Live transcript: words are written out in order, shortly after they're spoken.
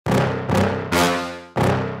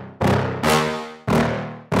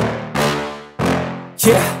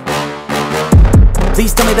Yeah. Please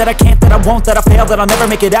tell me that I can't, that I won't, that I fail, that I'll never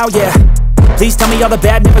make it out, yeah. Please tell me all the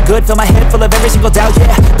bad, never good, fill my head full of every single doubt, yeah.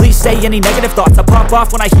 Please say any negative thoughts, I pop off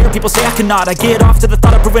when I hear people say I cannot. I get off to the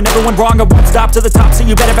thought of proving everyone wrong, I won't stop to the top, so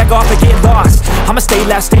you better back off and get lost. I'ma stay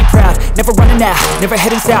loud, stay proud, never running out, never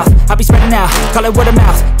heading south. I'll be spreading out, call it word of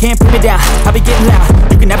mouth, can't put me down, I'll be getting loud.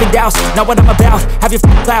 You can have your doubts, not what I'm about, have your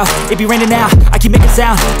cloud, it be raining now. I keep making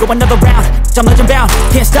sound, go another round, I'm legend bound,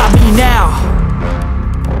 can't stop me now.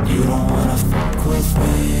 You don't wanna fuck with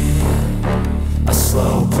me, a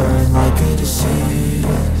slow burn like a disease.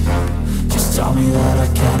 Just tell me that I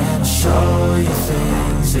can and I'll show you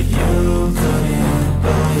things that you couldn't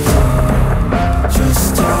believe.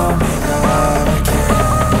 Just tell me that I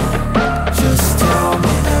can. Just tell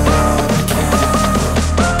me that I can.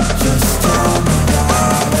 Just tell me that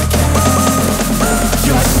I can.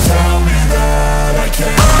 Just tell me that I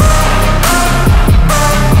can.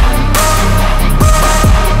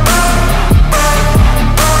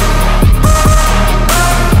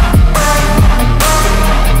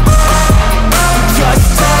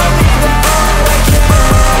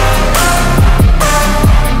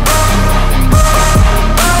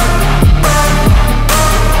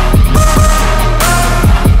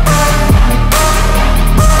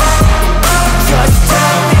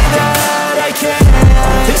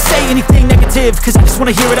 Cause I just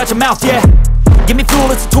wanna hear it out your mouth, yeah. Give me fuel,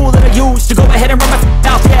 it's a tool that I use to go ahead and run my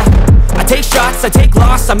mouth, yeah. I take shots, I take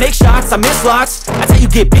loss, I make shots, I miss lots. That's how you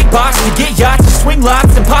get big box, you get yachts, you swing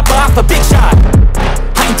lots and pop off a big shot.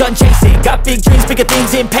 I ain't done chasing, got big dreams, bigger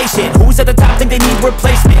things, impatient. Who's at the top think they need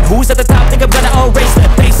replacement? Who's at the top think I'm gonna erase them?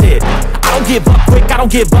 Face it, I don't give up quick, I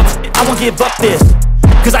don't give up shit, I won't give up this.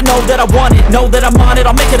 Cause I know that I want it, know that I'm on it,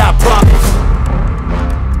 I'll make it, I promise.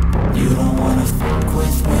 You don't wanna fuck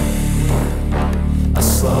with me, a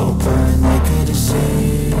slow burn like a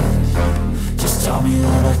disease. Just tell me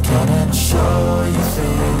that I can and I'll show you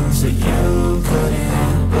things that you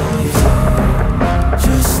couldn't believe.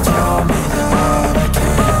 Just tell me that I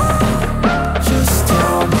can. Just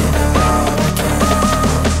tell me that I can.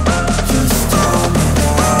 Just tell me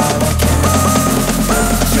that I can.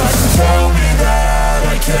 Just tell me that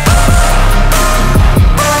I can.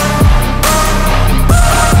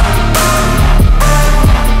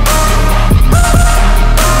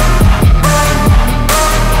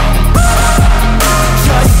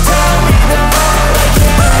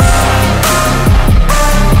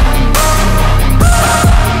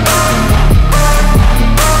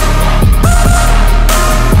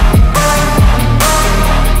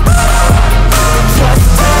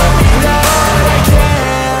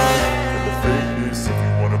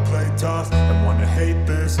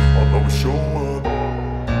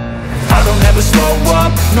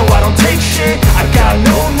 No, I don't take shit, I got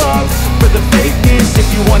no love for the fakeness. If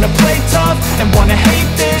you wanna play tough and wanna hate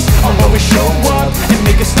this, I'll always show up and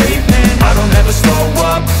make a statement. I don't ever slow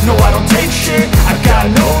up, no, I don't take shit, I got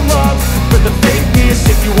no love for the fakeness.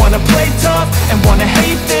 If you wanna play tough and wanna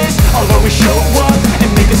hate this, I'll always show up and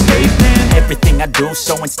make a statement. Everything I do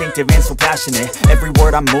so instinctive and so passionate. Every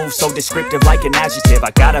word I move so descriptive like an adjective.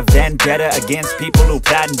 I got a vendetta against people who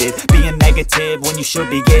patented being negative when you should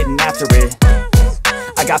be getting after it.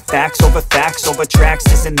 I got facts over tracks,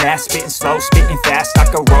 this and that. Spitting slow, spitting fast, I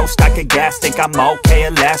could roast, I could gas. Think I'm okay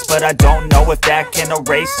at last, but I don't know if that can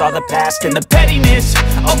erase all the past. And the pettiness,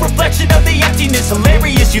 a reflection of the emptiness.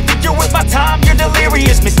 Hilarious, you think you're worth my time, you're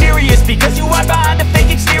delirious. Mysterious, because you hide behind a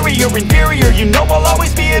fake exterior. Inferior, you know I'll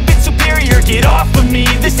always be a bit superior. Get off of me,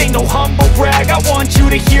 this ain't no humble brag. I want you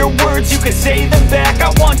to hear words, you can say them back.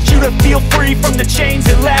 I want you to feel free from the chains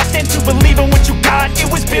at last, and to believe in what you got,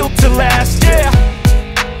 it was built to last, yeah.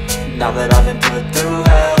 Now that I've been put through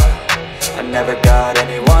hell, I never got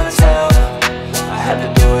anyone's help, I had to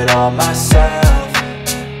do it all myself.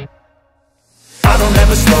 I don't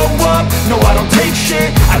ever slow up, no, I don't take shit,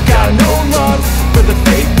 I got no love for the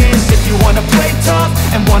fakeness. If you wanna play tough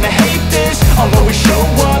and wanna hate this, I'll always show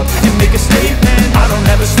up and make a statement. I don't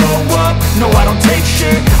ever slow up, no, I don't take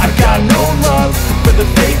shit, I got no love for the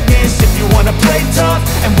fakeness. If you wanna play tough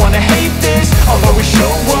and wanna hate this, I'll always show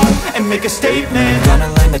up and make a statement. Gonna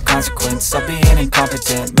learn the consequence of being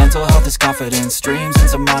incompetent. Mental health is confidence, dreams and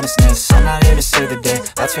some honestness. I'm not here to save the day,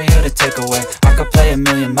 that's for you to take away. I could play a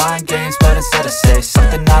million mind games, but instead I say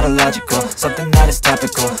something not illogical, something that is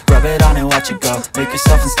topical. Rub it on and watch it go, make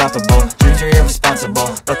yourself unstoppable. Dreams are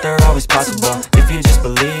irresponsible, but they're always possible. If you just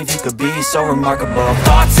believe, you could be so remarkable.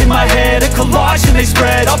 Thoughts in my head, a collage and they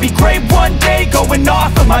spread. I'll be great one day, going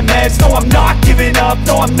off of my meds. No, I'm not giving up,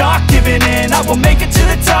 no, I'm not giving in. I will make it to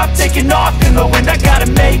the top, taking off in the wind. I gotta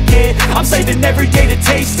make it, I'm saving every day to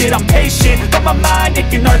taste it. I'm patient, but my mind, it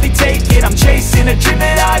can hardly take it. I'm chasing a dream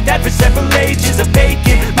that I've had for several ages, a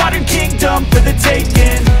vacant modern kingdom for the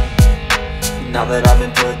taking. Now that I've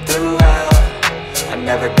been put through hell, I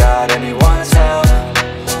never got anyone's help.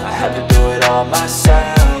 I had to do it all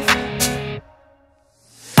myself.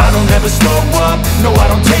 I don't ever slow up, no I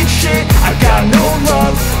don't take shit. I got no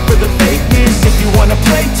love for the fakeness. If you wanna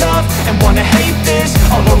play tough and wanna hate this,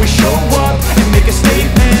 I'll always show up and make a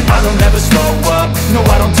statement. I don't ever slow up, no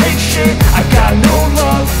I don't take shit. I got no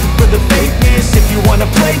love for the fakeness. If you wanna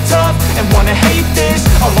play tough and wanna hate this,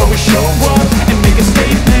 I'll always show up and make a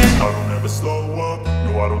statement. I don't ever slow up,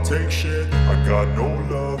 no I don't take shit. I got no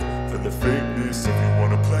love for the fakeness. If you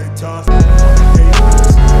wanna play tough